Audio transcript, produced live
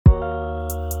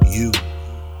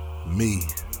me,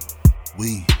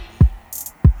 we,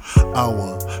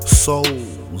 our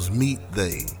souls meet,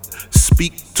 they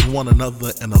speak to one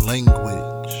another in a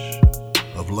language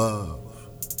of love,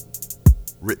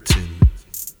 written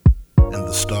in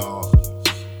the stars.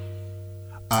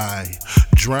 I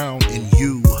drown in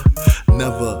you,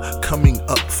 never coming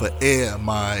up for air,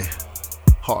 my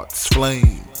heart's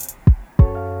flame,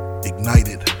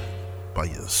 ignited by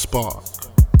your spark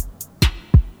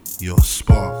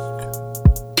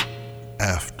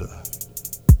after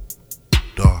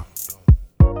dark.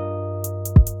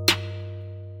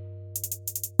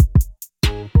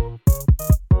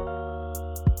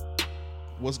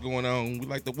 What's going on? We'd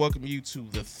like to welcome you to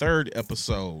the third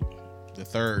episode. The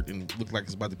third, and it looks like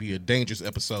it's about to be a dangerous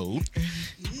episode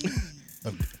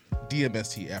of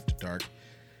DMST After Dark.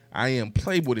 I am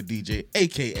Playboy the DJ,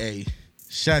 aka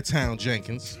Chi-Town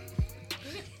Jenkins.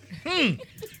 I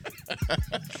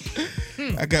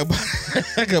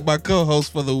got my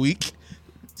co-host for the week.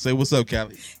 Say what's up,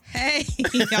 Callie. Hey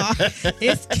y'all,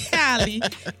 it's Callie.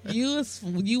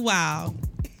 You wild.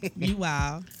 You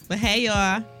wild. But hey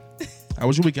y'all. How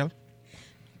was your week, Callie?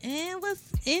 It was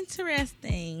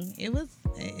interesting. It was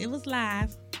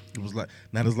live. It was like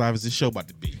not as live as this show about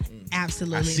to be.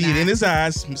 Absolutely. I see it in his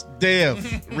eyes. Mr.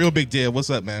 Dev. Real big Dev. What's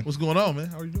up, man? What's going on, man?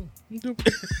 How are you doing?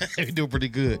 We're doing pretty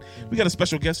good. We got a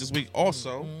special guest this week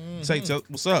also. Say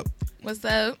what's up? What's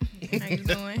up? How you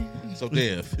doing? So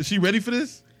Dev. Is she ready for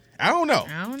this? I don't know.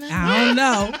 I don't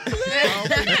know.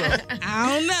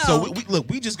 I don't think so. So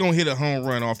we just gonna hit a home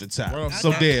run off the top. Right off the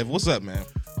So top. Dev, what's up, man?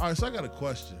 All right, so I got a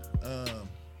question.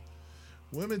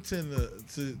 Women tend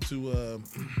to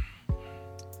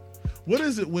what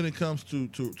is it when it comes to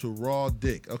raw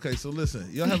dick? Okay, so listen,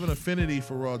 y'all have an affinity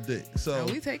for raw dick. So Are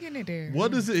we taking it there?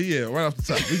 what is it? Yeah, right off the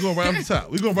top. We're going right off the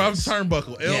top. We're going right off the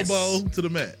turnbuckle, elbow to the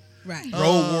mat. Right.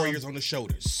 Road warriors on the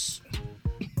shoulders.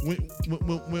 When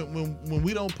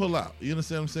we don't pull out, you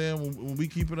understand what I'm saying? When we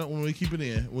keep it up, when we keep it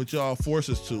in, which y'all force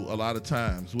us to a lot of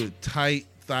times with tight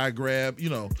thigh grab,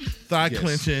 thigh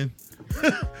clenching,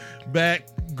 back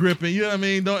gripping. You know what I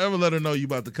mean? Don't ever let her know you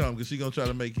about to come because she's gonna try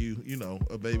to make you,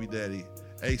 a baby daddy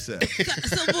ASAP.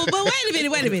 But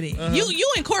wait a minute.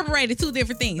 You incorporated two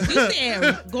different things. You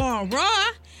said going raw,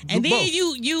 and then Both.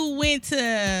 you went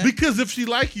to Because if she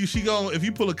like you, if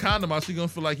you pull a condom out, she gonna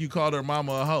feel like you called her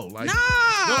mama a hoe. Like, no.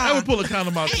 don't ever pull a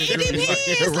condom out. It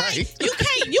depends. Right.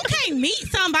 Like, you can't meet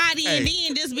somebody and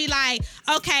then just be like,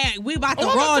 okay, we about to Oh,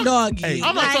 I'm raw not dog you. Hey,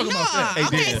 I'm not Like, talking about that. Hey,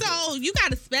 okay, Dan. so you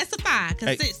got to specify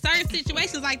because Hey. certain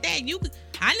situations like that,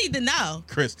 I need to know.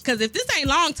 Chris. Because if this ain't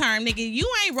long term, nigga, you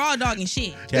ain't raw dogging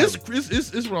shit. It's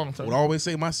Callie, wrong. Time. what I always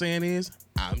say my saying is,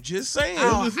 I'm just saying.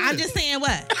 Oh, listen. I'm just saying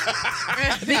what?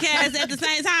 Because at the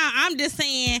same time, I'm just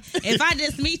saying if I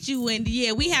just meet you and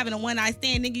we having a one night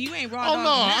stand, nigga, you ain't raw Oh dogging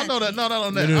no, I nothing. know that. No, not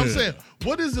on that. No. I'm saying,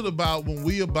 what is it about when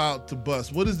we about to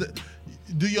bust? What is it?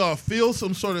 Do y'all feel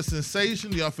some sort of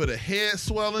sensation? Do y'all feel the head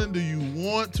swelling? Do you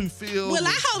want to feel? Well,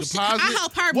 I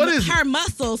hope What is her it?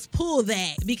 muscles pull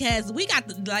that because we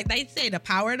got like they say, the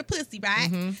power of the pussy, right?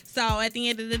 Mm-hmm. So at the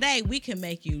end of the day, we can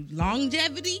make you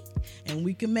longevity and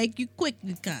we can make you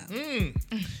quickly come.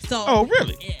 So Oh,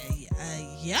 really?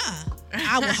 yeah,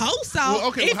 I would hope so. Well,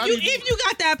 okay, well, how do you- if you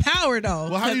got that power though,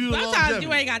 Well, how do you do the sometimes longevity?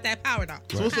 you ain't got that power though.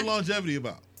 So what's the longevity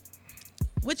about?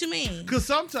 What you mean? Because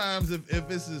sometimes if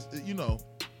this is,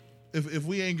 if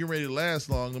we ain't getting ready to last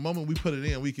long, the moment we put it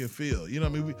in, we can feel. You know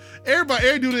what I mean?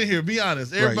 Every dude in here, be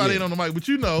honest. Everybody yeah. ain't on the mic, but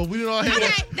we didn't all hear Okay,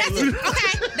 that.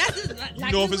 that's it. Like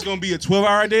You know if it's gonna be a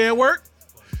 12-hour day at work,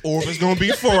 or if it's gonna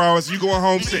be 4 hours, you going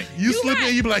home sick. You slip right.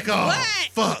 in, you be like, oh,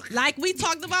 But, fuck. like we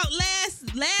talked about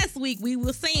last week, we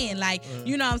were saying, like,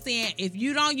 you know what I'm saying, if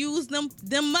you don't use them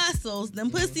muscles,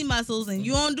 them pussy muscles, and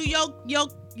you don't do your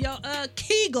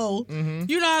Kegel,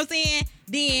 you know what I'm saying,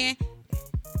 then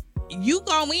you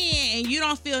go in and you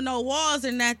don't feel no walls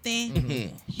or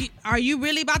nothing. Are you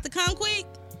really about to come quick?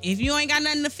 If you ain't got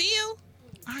nothing to feel?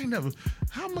 I ain't never.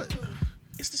 How much?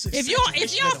 It's the If you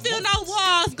don't feel no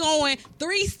walls going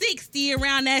 360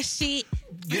 around that shit,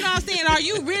 you know what I'm saying? Are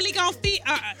you really gonna feel?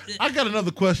 I got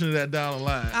another question to that down the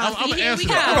line. I'm see, gonna here answer we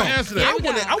that. go. I'm gonna answer that. Here we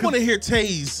go. I want to hear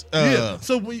Tay's. Yeah.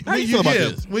 So when how you you feel about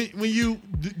give, this? when you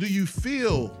do you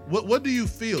feel what do you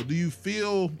feel? Do you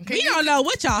feel We don't know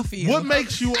what y'all feel. what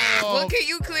makes you all? Well, can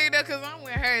you clear it up? Because I'm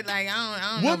with her. Like,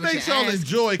 I don't know. What makes you're y'all asking.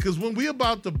 enjoy? Because when we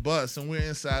about to bust and we're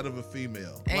inside of a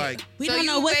female, Hey, like We So don't you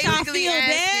know what y'all basically feel,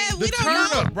 asking- Dad. the We don't turn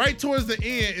know. up right towards the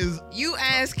end is You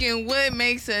asking what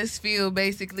makes us feel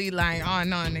basically like, oh,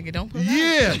 no, nigga, don't pull out.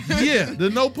 yeah.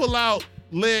 The no pull out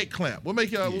leg clamp. What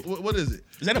make y'all? What is it?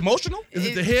 Is that emotional? Is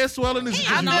it the head swelling? Is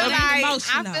it I because you know love that. it?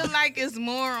 I Emotional. feel like it's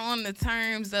more on the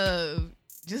terms of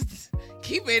just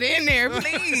keep it in there,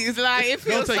 please. Like, it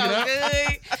feels so take it out.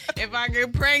 good. If I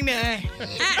get pregnant,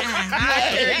 I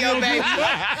carry your baby.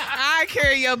 I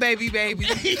carry your baby.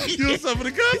 You some of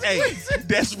the cousins. Hey,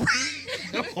 that's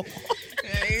real.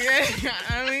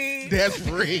 I mean, That's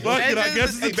real. Fuck it, I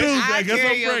guess it's a Tuesday. I I guess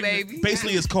carry I'm your pregnant. baby.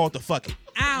 Basically, it's called the fuck it.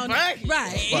 I don't know. Fuck it.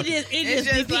 Right. Fuck It It's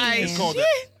just just like, depends. It's called the,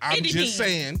 I'm It just depends.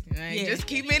 saying. Like, Yeah. just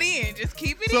keep it in. Just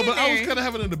keep it So, in but there. I was kind of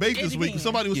having a debate this It week. depends.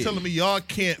 Somebody was Yeah. telling me y'all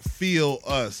can't feel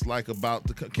us like about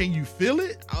the. Can you feel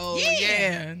it? Oh Yeah.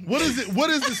 yeah. What is it? What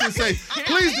is the sensation?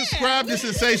 Please describe the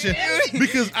sensation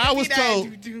because I was told.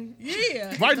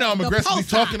 Yeah. Right now, I'm The aggressively pulsar.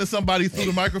 talking to somebody through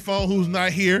the microphone who's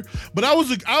not here. But I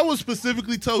was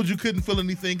specifically told you couldn't feel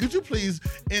anything. Could you please,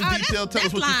 in detail, tell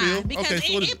us what you feel? Because Okay,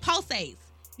 so what is it pulsates.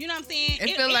 You know what I'm saying?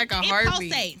 It feel like a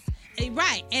heartbeat. It pulsates.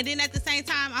 Right. And then at the same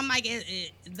time, I'm like,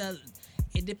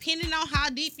 depending on how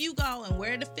deep you go and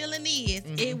where the feeling is,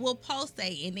 it will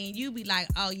pulsate. And then you be like,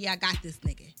 oh, yeah, I got this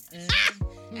nigga.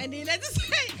 And then at the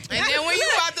same And then when you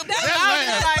about to pull That's out, right.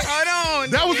 you're like, hold on.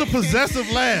 That was a possessive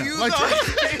laugh. You Like,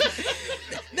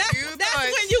 That's You that's thought-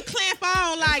 when you clamp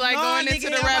on It's like, like oh, going nigga, into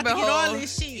the I'm about rabbit to get all hole.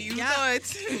 this shit. You Yeah.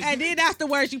 thought. And then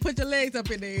afterwards, you put your legs up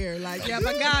in the air, like, yep,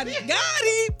 I got it, got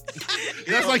it.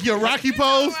 that's like your Rocky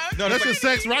pose. No, That's that's your like-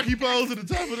 sex Rocky pose at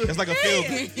the top of the. That's like a field.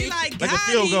 You like, Like a got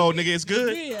field it. goal, nigga. It's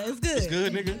good. Yeah, it's good. It's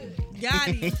good, nigga. Got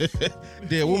it.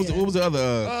 Yeah. What was the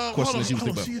other question hold that you on, was thinking hold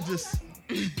on. about? She just.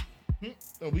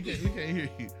 Oh, we can't hear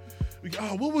you.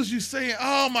 What was you saying?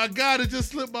 Oh my God, it just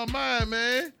slipped my mind,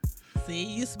 man. See,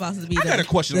 you supposed to be I got a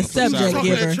question the on the flip side. subject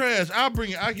Talking giver. that trash. I'll bring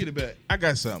it. I'll get it back. I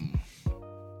got something.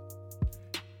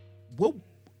 What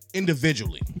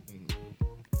individually?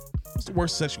 What's the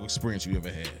worst sexual experience you ever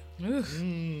had? Oof.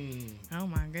 Oh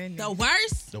my goodness. The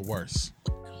worst? The worst.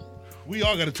 We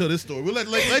all got to tell this story. We'll let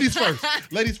ladies first.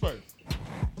 Ladies first.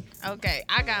 Okay,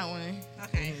 I got one.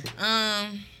 Okay.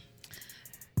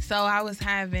 So I was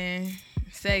having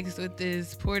sex with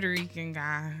this Puerto Rican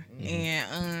guy,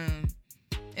 and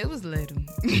it was little,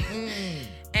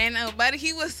 and but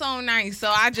he was so nice, so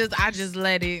I just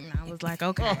let it, and I was like,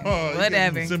 okay, Oh, you gave me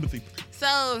whatever. Sympathy.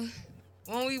 So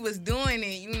when we was doing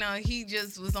it, you know, he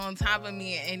just was on top of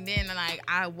me, and then like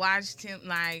I watched him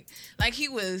like he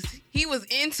was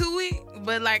into it,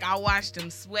 but like I watched him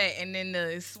sweat, and then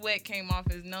the sweat came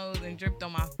off his nose and dripped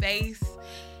on my face,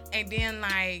 and then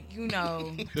like, you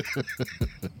know,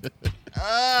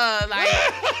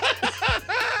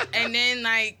 and then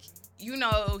like, you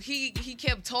know, he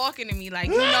kept talking to me like,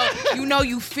 you know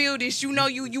you feel this, you know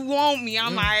you want me.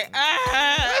 I'm like,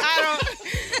 I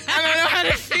don't know how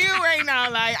to feel right now.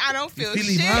 Like, I don't feel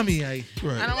shit. I don't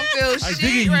feel dig in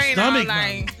shit your right stomach,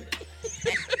 now.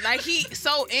 Like he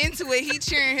so into it, he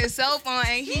cheering himself on,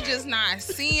 and he just not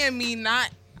seeing me.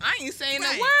 I ain't saying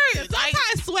Right. a word. Like,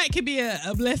 Sometimes sweat can be a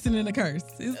blessing and a curse.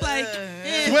 It's like,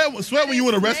 Sweat when you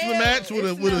in a wrestling smells- match with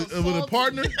it a smells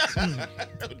partner.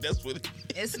 That's what.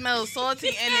 it smells salty,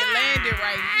 and it landed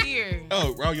right here.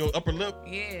 Oh, around your upper lip.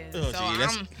 Yeah. Oh, So gee,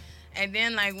 that's- and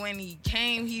then like when he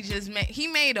came, he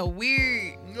made a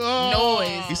weird Oh.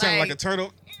 noise. He sounded like a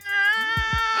turtle.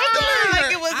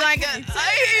 Like it was like a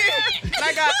type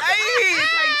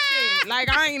shit. Like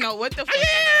I ain't know what the fuck.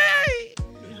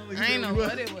 I ain't know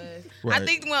what it was. Right. I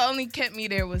think what only kept me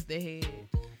there was the head.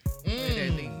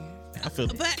 Literally. I feel.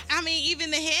 but I mean, even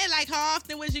the head, like how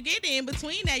often was you getting in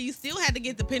between that? You still had to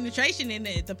get the penetration in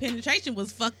it. The penetration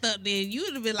was fucked up. Then you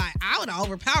would have been like, I would have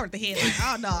overpowered the head. Like,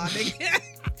 oh no, nigga,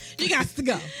 you got to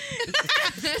go. But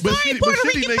Sorry, shitty- Puerto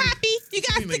but shitty Rican niggas- poppy, you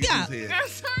got shitty to niggas go. use head. I'm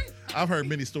sorry. I've heard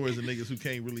many stories of niggas who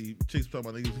can't really. Chicks talking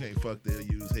about niggas who can't fuck. They'll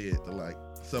use head to like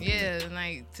supplement. Yeah,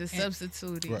 like to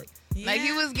substitute it. Right. Like he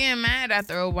Yeah. was getting mad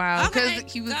after a while because Okay,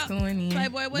 he was go. doing it.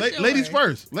 Playboy, what's your Ladies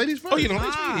word? first. Ladies first. Oh, you know.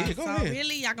 Ah, Yeah, go so ahead.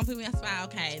 really, y'all gonna put me on the spot?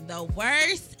 Okay, the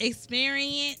worst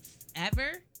experience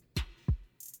ever.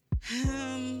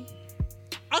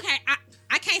 Okay,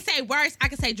 I can't say worst. I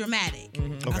can say dramatic.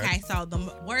 Okay, so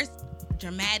the worst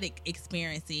dramatic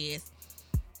experience is.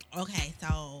 Okay,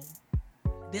 so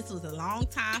this was a long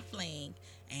time fling,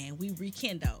 and we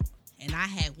rekindled, and I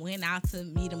had went out to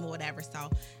meet him or whatever. So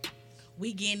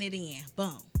we getting it in.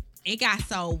 Boom. It got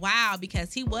so wild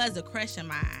because he was a crush of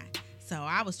mine. So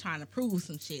I was trying to prove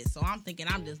some shit. So I'm thinking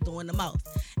I'm just doing the most.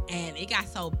 And it got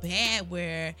so bad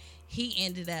where he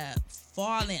ended up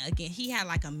falling again. He had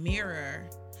like a mirror,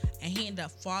 and he ended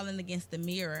up falling against the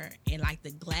mirror, and like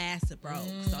the glass broke.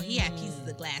 So he had pieces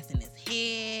of glass in his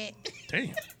head.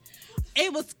 Damn.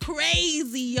 It was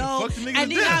crazy, yo. fuck the nigga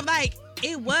And to then death. I'm like,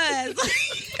 it was.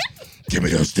 Give me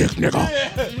the stick,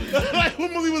 nigga. Like,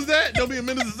 what movie was that? Don't be a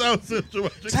Menace to Sound Central.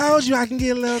 Told you I can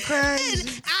get a little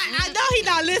crazy. I know he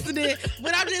not listening,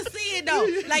 but I'm just saying though,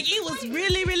 like it was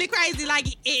really, really crazy. Like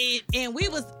and we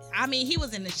was. I mean, he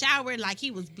was in the shower, like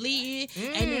he was bleeding,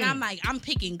 and then I'm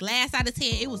picking glass out of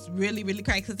his head. It was really, really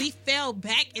crazy because he fell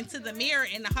back into the mirror,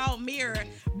 and the whole mirror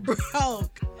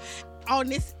broke on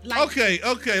this. Like,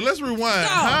 okay, let's rewind.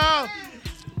 So,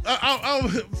 How?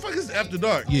 Fuck is After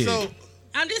Dark. Yeah. So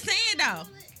I'm just saying though.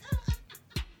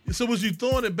 So was you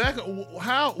throwing it back?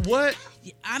 How? What?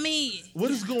 I mean,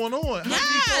 what is going on? How did you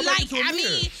yeah, fall back like into a I mirror?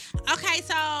 mean, okay,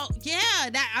 so yeah,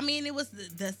 that I mean, it was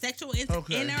the sexual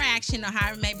interaction or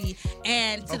however it may be,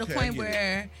 and to the Okay, I point get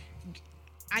where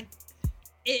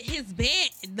his bed,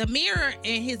 the mirror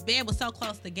and his bed was so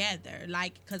close together,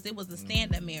 like because it was a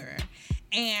stand-up mirror,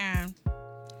 and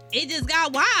it just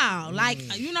got wild,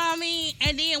 like you know what I mean.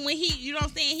 And then when he, you know what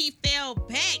I'm saying, he fell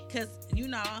back because you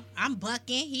know I'm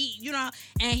bucking, he, you know,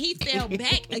 and he fell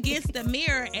back against the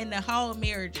mirror, and the whole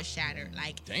mirror just shattered,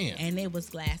 like damn. And it was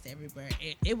glass everywhere.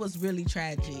 It was really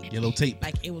tragic. Yellow tape.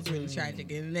 Like it was really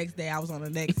tragic. And the next day I was on the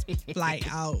next flight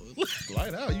out.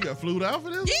 Flight out? You got flew out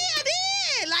for this? Yeah, I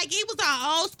did. Like it was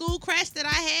an old school crush that I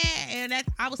had, and that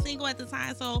I was single at the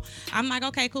time, so I'm like,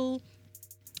 okay, cool.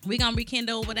 We gonna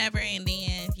rekindle whatever, and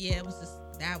then yeah, it was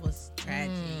just that was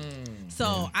tragic.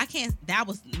 So I can't. That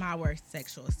was my worst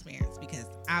sexual experience because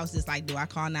I was just like, do I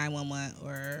call 911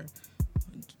 or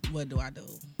what do I do?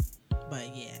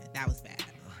 But yeah, that was bad.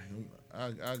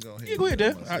 I'll go ahead. Yeah, go ahead,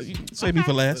 Dad. Save me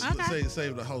for last. Okay.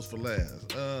 Save the host for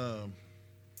last.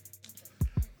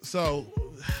 So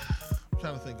I'm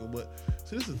trying to think of what.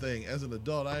 See, this is the thing. As an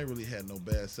adult, I ain't really had no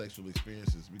bad sexual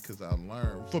experiences because I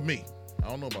learned. For me, I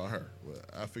don't know about her, but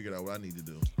I figured out what I need to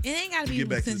do. It ain't gotta be Get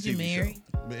back to since the you TV married.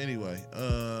 show. But anyway,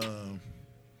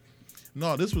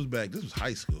 no, this was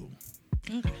high school.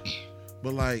 Okay.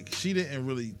 But like, she didn't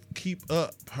really keep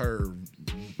up her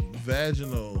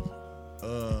vaginal,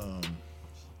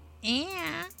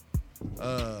 Yeah.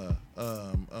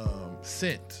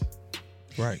 scent.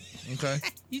 Right. Okay.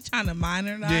 You trying to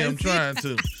modernize? Yeah, I'm it? trying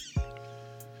to.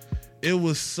 It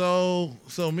was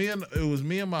it was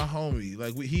me and my homie.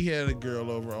 Like he had a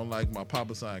girl over on like my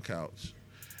Papa Sign couch,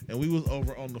 and we was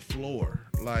over on the floor.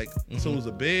 Like so, it was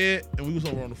a bed, and we was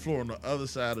over on the floor on the other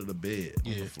side of the bed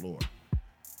on the floor.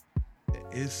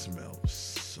 It smelled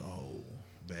so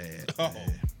bad.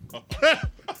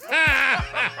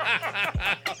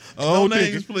 Oh, no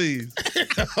names, please.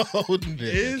 Oh,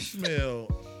 It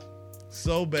smelled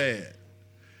so bad.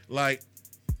 Like,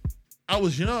 I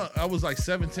was young. I was like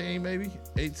 17, maybe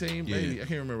 18, maybe. I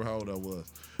can't remember how old I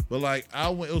was. But like,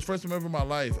 it was the first time ever in my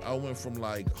life. I went from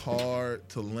like hard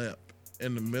to limp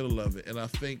in the middle of it, and I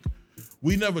think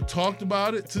we never talked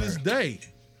about it to this day.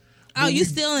 Oh, you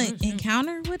still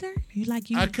encounter with her?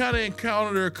 I kind of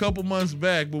encountered her a couple months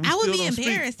back, but we I would still be don't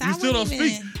embarrassed. speak. We I still don't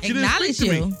wouldn't speak. even She didn't acknowledge speak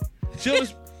to you. me.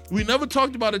 We never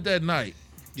talked about it that night,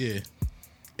 Yeah.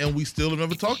 and we still have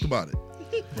never talked about it.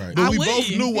 Right. But we wouldn't. both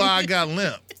knew why I got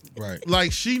limp. Right.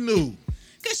 Like, she knew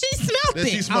Cause she smelled that it.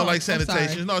 she smelled like I'm sorry.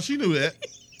 sanitation. No, she knew that.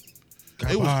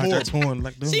 It was That's horrible. horn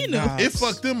like She knew. It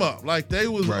fucked them up. Like, they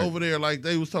was Right. over there, like,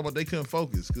 they was talking about they couldn't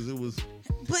focus because it was.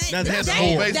 But, Now, that's that-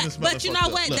 whole basement smelling but you know fucked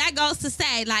up. what? Look. That goes to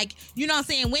say, like, you know what I'm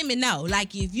saying? Women know.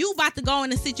 Like, if you about to go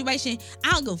in a situation,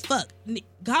 I don't give a fuck.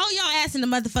 Go your ass in the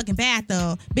motherfucking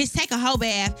bathroom. Bitch, take a whole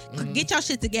bath. Get your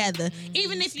shit together.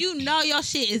 Even if you know your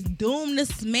shit is doomed to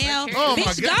smell, Oh, my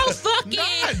bitch, God. go fucking.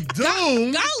 Not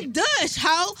doomed. Go dush,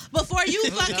 hoe, before you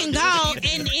fucking go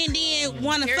and then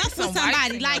want to Carry fuck with some wipes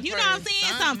somebody. in Like, your you know what I'm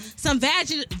purse, saying? Some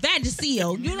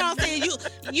Vagisil. You know what I'm saying?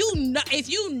 You know, if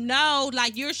you know,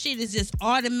 like, your shit is just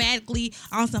automatically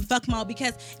on some fuck mode,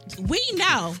 because we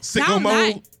know. Sicko Don't mode.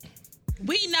 lie.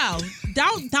 We know.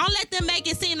 Don't let them make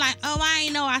it seem like, oh, I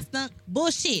ain't know I stunk.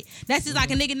 Bullshit. That's just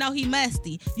like a nigga know he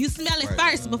musty. You smell it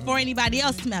first before anybody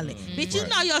else smell it. Bitch, you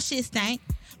know your shit stank.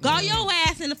 Go your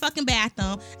ass in the fucking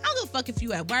bathroom. I don't give a fuck if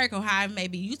you at work or however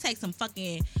maybe. You take some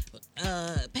fucking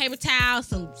paper towel,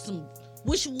 some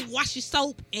wishy-washy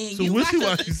soap, and Some you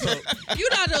wishy-washy soap. You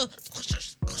know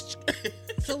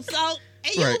some soap.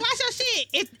 And you Right. wash your shit.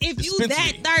 If you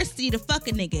Dispensary. that thirsty to fuck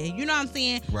a nigga, you know what I'm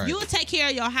saying? Right. You'll take care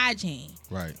of your hygiene.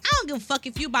 Right. I don't give a fuck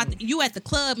if you at the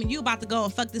club and you about to go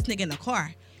and fuck this nigga in the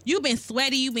car. You been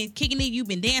sweaty, you been kicking it, you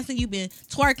been dancing, you been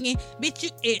twerking. Bitch,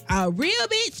 a real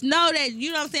bitch know that,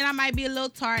 you know what I'm saying, I might be a little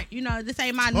tart. You know, this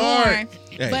ain't my norm.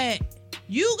 Hey. But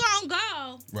you gonna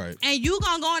go Right. and you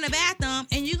gonna go in the bathroom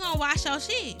and you gonna wash your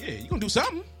shit. Yeah, you gonna do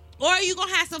something. Or you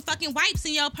gonna have some fucking wipes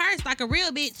in your purse like a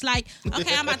real bitch. Like,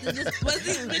 okay, I'm about to just bust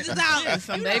these bitches out.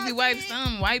 Some You know baby what I'm wipes, saying?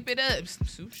 some wipe it up.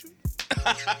 Shoop, shoop.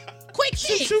 Quick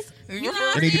fix. You know what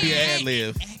There I'm need to be saying? an ad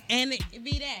lib. And it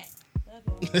be that.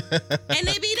 And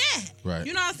they be that. Right.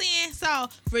 You know what I'm saying? So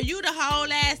for you to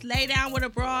whole ass lay down with a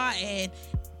bra, and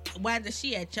whether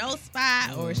she at your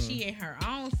spot or she in her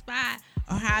own spot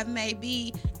or how it may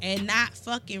be, and not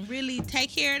fucking really take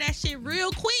care of that shit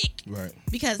real quick. Right.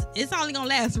 Because it's only gonna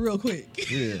last real quick.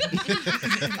 Yeah.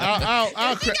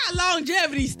 If you got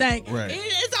longevity stank, Right.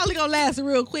 it's only gonna last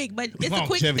real quick, but it's a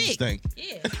quick Longevity fix. stank.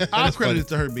 Yeah. I'll credit it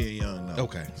to her being young, though.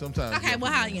 Okay. Sometimes. Okay,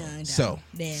 well, how young? Though? So,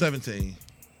 Then? 17.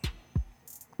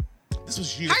 This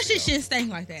was years Her shit ago. shouldn't stink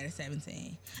like that at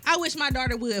 17. I wish my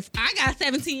daughter would. I got a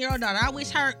 17-year-old daughter. I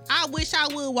wish I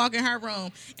would walk in her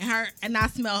room and I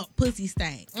smell pussy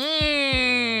stank.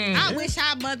 I wish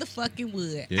I motherfucking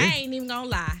would. Yeah. I ain't even gonna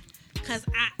lie. Cause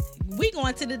we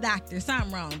going to the doctor.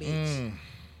 Something wrong, bitch.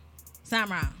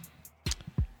 Something wrong.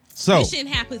 So, You shouldn't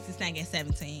have pussy stank at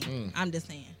 17. I'm just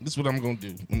saying. this is what I'm going to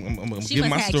do. I'm going to She give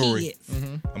must my have story. kids.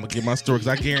 I'm going to give my story because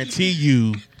I guarantee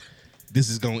you this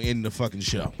is going to end the fucking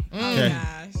show. Oh Okay?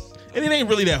 gosh. And it ain't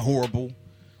really that horrible,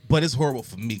 but it's horrible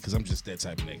for me because I'm just that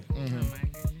type of nigga. Oh my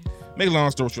goodness. Make a long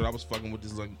story short, I was fucking with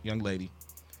this young lady,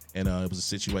 and it was a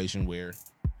situation where,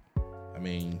 I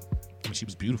mean, she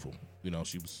was beautiful. You know,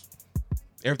 she was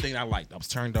everything I liked. I was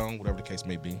turned on, whatever the case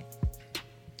may be.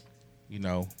 You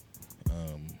know,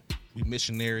 we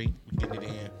missionary, we getting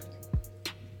it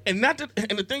in,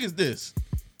 and the thing is this.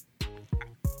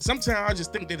 Sometimes I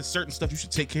just think that there's certain stuff you should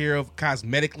take care of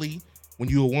cosmetically when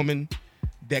you're a woman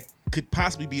that could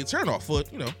possibly be a turnoff for,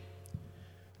 you know.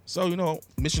 So, you know,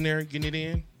 missionary getting it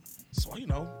in. So, you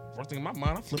know, first thing in my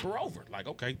mind, I flip her over. Like,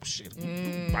 okay, shit,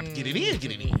 I'm about to get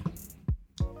it in.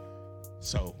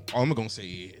 So, all I'm going to say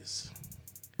is,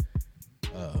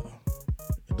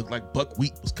 it looked like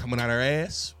buckwheat was coming out her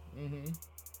ass. An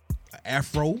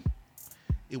afro.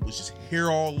 It was just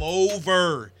hair all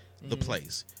over the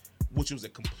place, which was a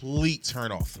complete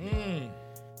turn off for me.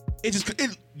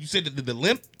 You said that the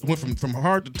limp went from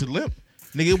hard to limp.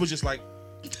 Nigga, it was just like,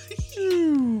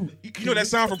 you know that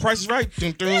sound from Price is Right?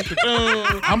 Dun, dun, dun,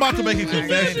 dun. I'm about to make a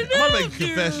confession.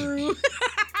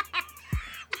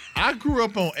 I grew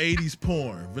up on 80s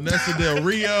porn. Vanessa Del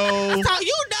Rio, So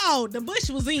you know the bush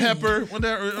was in. Pepper.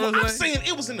 Well, I'm saying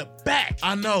it was in the back,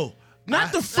 I know.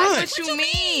 not the Like, front. what you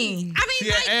mean? I mean, She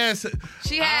had ass.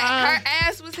 She had her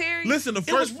ass was hairy. Listen, the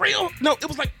It was first. real. No, it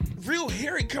was like real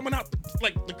hairy coming out,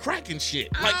 like the crack and shit.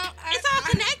 Like, it's all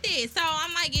connected. So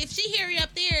I'm like, if she hairy up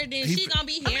there, then she gonna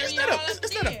be I mean, hairy it's all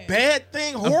up not there. a bad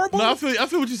thing. Horrible. No, I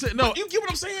feel what you said. No, You get what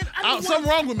I'm saying? I mean, something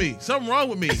wrong with me. Something wrong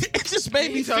with me. It just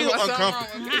made me You talking feel about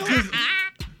uncomfortable. something wrong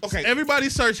Okay, Everybody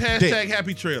search hashtag Dead.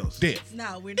 Happy Trails. dead.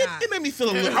 No, we're It, not. it made me feel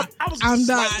a little. I was I'm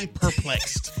slightly not.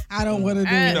 perplexed. I don't want to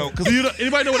do You it. know, because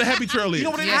Anybody know what a happy trail is? you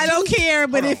know what it is. I don't care,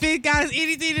 but Hold if it got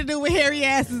anything to do with hairy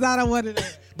asses, I don't want to do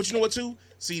it. But you know what, too?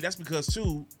 See, that's because,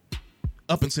 too,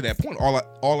 up until that point,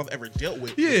 all I've ever dealt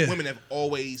with, Yeah. women have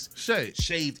always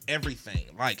shaved everything.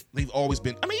 Like, they've always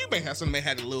been. I mean, you may have some may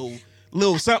had a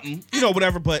little something, you know,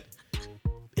 whatever. But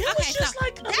it was just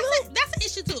like a little. That's an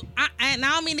issue too. And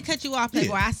I don't mean to cut you off,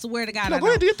 Playboy. Yeah. I swear to God, No, I go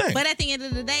ahead, don't. do your thing. But at the end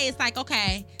of the day, it's like,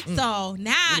 okay, so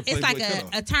now Little it's like Playboy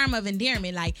cutoff. a term of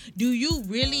endearment. Like, do you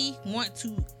really want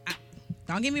to?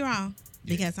 Don't get me wrong,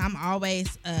 because I'm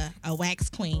always a wax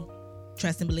queen.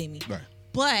 Trust and believe me. Right.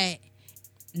 But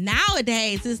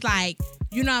nowadays, it's like,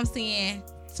 you know what I'm saying?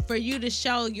 For you to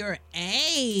show your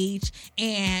age,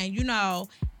 and you know,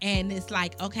 and it's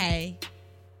like, okay,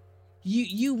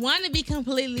 you want to be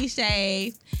completely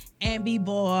shaved and be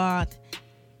bald,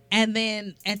 and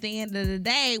then at the end of the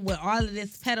day, with all of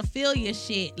this pedophilia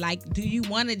shit, like, do you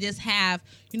want to just have,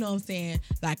 you know what I'm saying,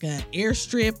 like a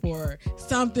airstrip or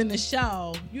something to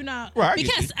show, you know? Right, I get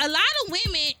Because a lot of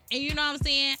women, and you know what I'm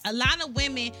saying, a lot of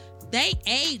women, they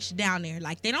age down there.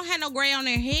 Like, they don't have no gray on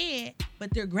their head,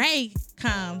 but their gray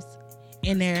comes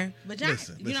in their vagina.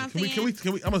 Listen, you know what I'm can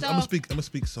saying? we? I'm gonna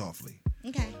speak softly.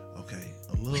 Okay. Okay,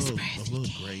 a little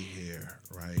gray hair,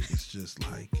 right? It's just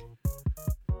like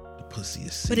the pussy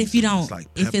is. But if you don't, it's like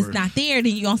if it's pepper. not there,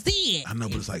 then you gonna see it. I know,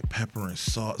 but it's like pepper and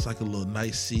salt. It's like a little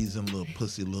nice seasoned little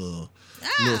pussy, little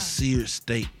Ah. seared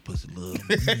steak pussy, little.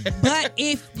 But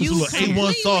if you a little A1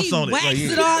 completely sauce on it. wax Like,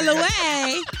 yeah. it all the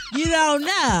way, you don't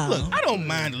know. Look, I don't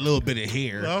mind a little bit of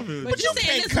hair. I feel- But But you you saying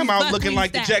can't this come was out looking buckwheat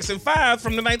like the style. Jackson 5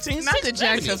 from the 1960s. Not the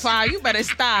Jackson 5. You better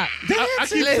stop. I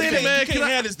keep saying it, man. You can't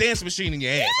have this dance machine in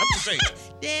your ass. I'm just saying.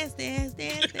 Dance, dance,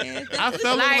 dance, dance. I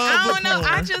fell in Like, love I with don't know.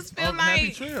 porn I just feel on Happy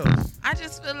like- Trails. I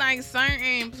just feel like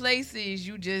certain places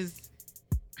you just,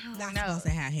 I not don't know. supposed to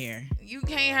have hair. you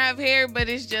can't have hair, but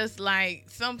it's just like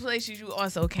some places you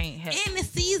also can't help. And the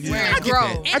season, Yeah, I get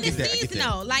that. and I the get that. I get season,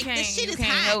 that. though, like You the can't- shit you is can't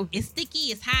hot. help. It's sticky.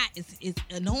 It's hot. It's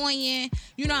annoying.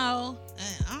 You know,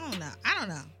 I don't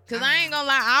know. Cause I ain't gonna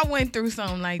lie, I went through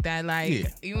something like that. Like, Yeah.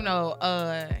 you know,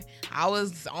 I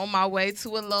was on my way to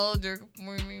a little dick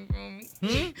appointment from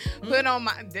me. Put on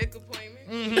my dick appointment.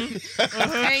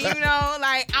 And you know,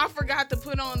 like I forgot to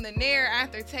put on the Nair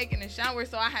after taking a shower,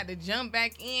 so I had to jump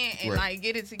back in and Right. like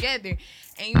get it together.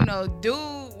 And you know, dude,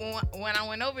 when I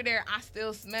went over there, I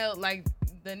still smelled like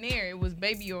the Nair. It was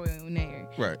baby oil Nair.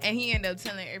 Right. And he ended up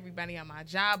telling everybody on my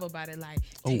job about it. Like,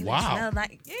 Oh, "Damn, it wow. smelled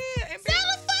like and So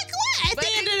the fuck what? At But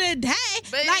the end of the day,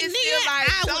 but like it's nigga, still like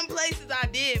I some places I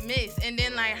did miss, and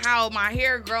then like how my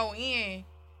hair grow in,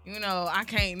 you know, I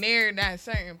can't Nair that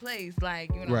certain place,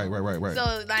 like you know. Right.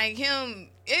 So like him,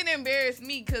 it embarrassed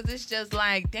me because it's just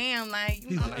like, damn, like you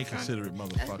He's know, an inconsiderate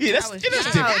motherfucker. Yeah, that's I was different.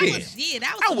 shocked. Yeah.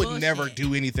 that was I would bullshit. never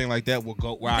do anything like that. Where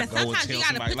I Because go and sometimes tell you gotta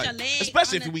somebody, put your like, leg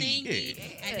especially on if the we, thingy,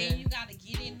 yeah. and then you gotta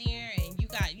get in there and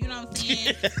you know what I'm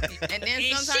saying? And then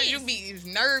And sometimes shit. you be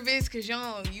nervous because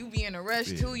you be in a rush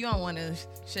Yeah. too. You don't want to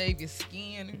shave your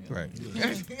skin. Right. I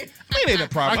mean, it ain't a I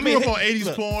problem. grew I mean, up on 80s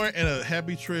look, porn, and a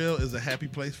happy trail is a happy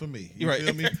place for me. You You're right.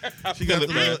 feel me? She feel got it,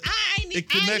 the man. little, I ain't it even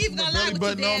connects gonna my lie belly with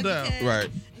button you, on Dan, down. because, Right.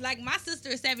 like my sister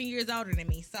is 7 years older than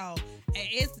me, so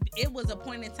it was a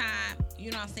point in time,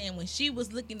 you know what I'm saying, when she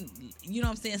was looking, you know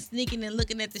what I'm saying, sneaking and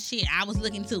looking at the shit, I was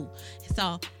looking too.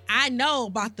 So I know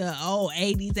about the old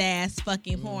 80s ass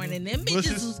fucking porn, and them bitches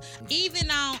Bushes? was even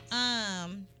on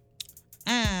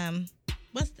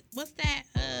what's that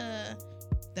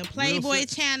the Playboy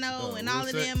Sex? channel and Real all of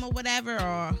Sex? them or whatever,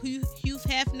 or Hugh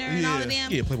Hefner and all of Yeah.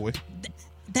 them. Yeah, Playboy.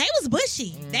 They was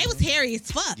bushy. They was hairy as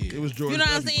fuck. Yeah. It was George You know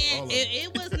what I'm W. saying? all of them.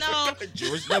 It was no.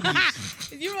 George W.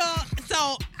 You know,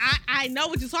 so I know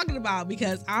what you're talking about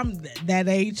because I'm that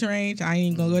age range. I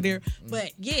ain't gonna go there,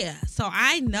 but yeah. So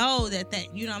I know that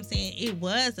you know what I'm saying. It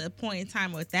was a point in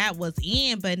time where that was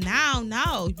in, but now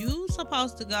no, you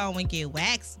supposed to go and get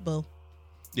waxed, boo.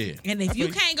 Yeah. And if I you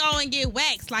feel can't go and get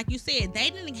waxed, like you said, they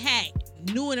didn't have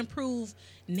new and improved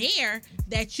Nair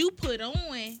that you put on.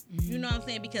 You know what I'm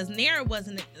saying? Because Nair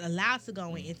wasn't allowed to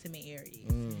go in intimate areas.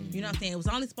 You know what I'm saying? It was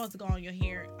only supposed to go on your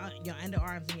hair, your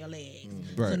underarms, and your legs.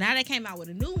 Right. So now they came out with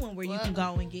a new one where you can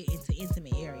go and get into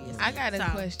intimate areas. I got a So-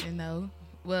 question though.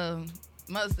 Well,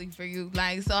 mostly for you.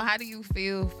 Like, so how do you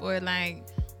feel for like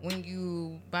when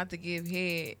you about to give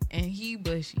head and he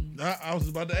bushy? I was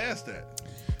about to ask that.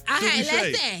 Okay, What you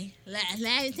let's say.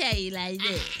 Let me tell you like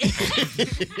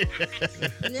this.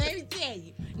 Let me tell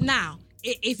you. Now,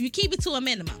 if you keep it to a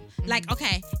minimum, like,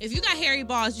 okay, if you got hairy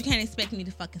balls, you can't expect me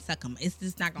to fucking suck them. It's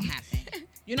just not gonna happen.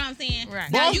 You know what I'm saying?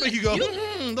 Right. Now, Balls make you go,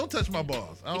 don't touch my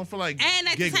balls. I don't feel like and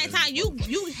at the same giggling. time,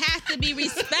 you have to be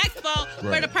respectful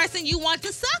for the person you want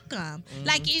to suck them,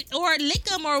 like or lick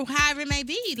them or however it may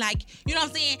be. Like, you know what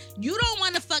I'm saying? You don't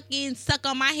want to fucking suck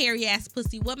on my hairy ass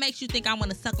pussy. What makes you think I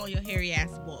want to suck on your hairy ass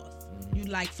balls? You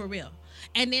like for real?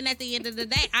 And then at the end of the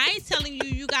day, I ain't telling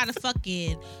you gotta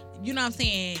fucking, you know what I'm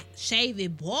saying, shave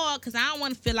it bald, because I don't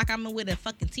want to feel like I'm with a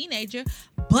fucking teenager.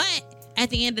 But at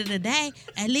the end of the day,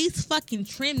 at least fucking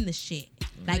trim the shit.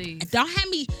 Like, Please. don't have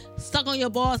me stuck on your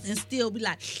balls and still be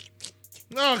like,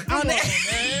 No, come On on, that-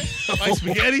 man. Like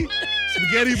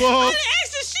spaghetti balls.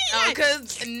 extra shit. Like,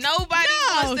 Because nobody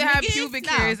wants to have pubic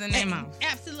hairs in their mouth.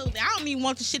 Absolutely. I don't even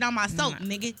want the shit on my soap,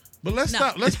 nigga. But let's No.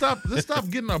 stop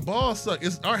getting our balls sucked.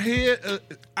 It's our head.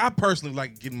 I personally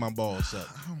like getting my balls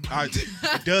sucked.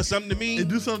 It does something to me. It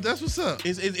do something. That's what's up.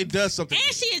 It does something.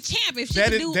 And she a champ if she That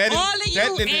can is do that is all of you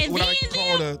that is and what I then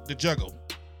call them. the juggle.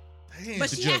 Damn. But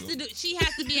the she has juggle. to do. She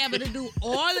has to be able to do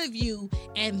all of you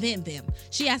and then them.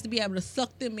 She has to be able to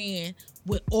suck them in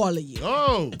with all of you.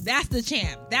 Oh, That's the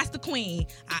champ. That's the queen.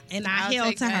 I I'll held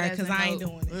take to that her as because a I ain't no.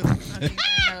 doing it. I think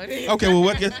I know it. Okay, well,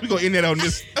 what? We're gonna end that on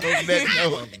this. On that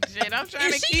note. Shit, I'm trying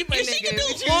If to she, keep a if she nigga. can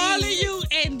What do you all of mean? you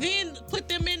and then put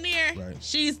them in there, Right.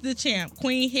 she's the champ.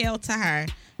 Queen held to her.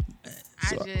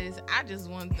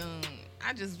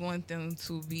 I just want them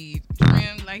to be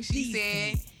trimmed, like she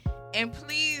said. And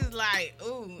please, like,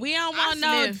 ooh. We don't I want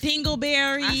no sniff.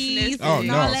 dingleberries sniff and Oh, all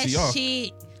no, that see, y'all.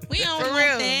 shit. We don't For want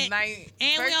real, that. like,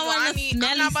 And we first don't of all, want no I'm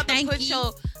not smelly, about to put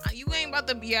stanky. you ain't about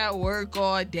to be at work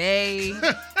all day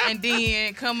and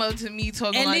then come up to me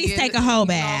talking At like least it- take a whole you know,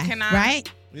 bath, can I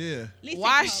right? yeah. At least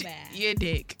wash take a whole bath. your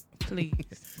dick, please.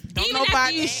 Don't Even after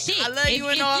nobody. you shit. I love you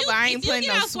and all, but I ain't if you putting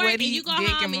get no off work and sweaty you go dick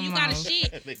home in my and you gotta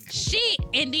mouth. shit,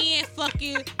 and then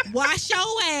fucking wash your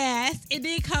ass and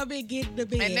then come and get in the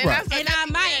bed. And then Right. that's And I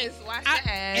might, wash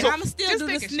your ass. and I'm still Just do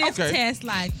the take a sniff Okay. test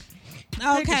like,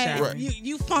 Okay, shower.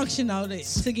 you functional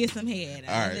to get some head.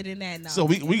 All right. Other than that, no. So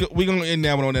we gonna end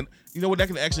that one on that. You know what? That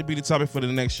could actually be the topic for the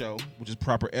next show, which is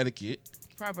proper etiquette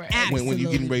Proper. when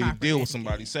you're getting Absolutely ready to proper deal with etiquette.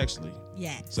 somebody sexually.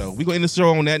 Yes. So we gonna end the show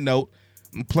on that note.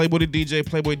 I'm Playboy the DJ,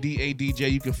 Playboy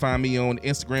DADJ. You can find me on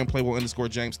Instagram,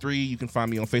 Playboy_James3. You can find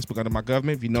me on Facebook under my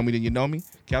government. If you know me, then you know me.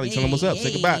 Callie, tell them what's up.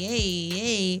 Say goodbye.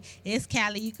 Hey, it's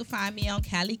Callie. You can find me on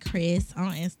Callie Chris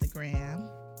on Instagram.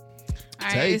 All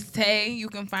right, Tay. it's Tay. You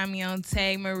can find me on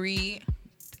Tay Marie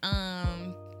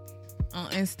on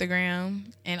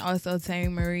Instagram and also Tay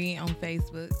Marie on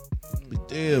Facebook. Big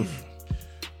Dev.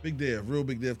 Big Dev, real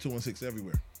Big Dev 216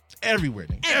 everywhere. Everywhere.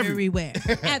 nigga. Everywhere.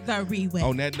 Everywhere.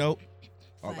 On that note,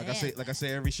 like I Forever.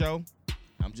 say every show,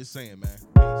 I'm just saying, man.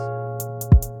 Peace.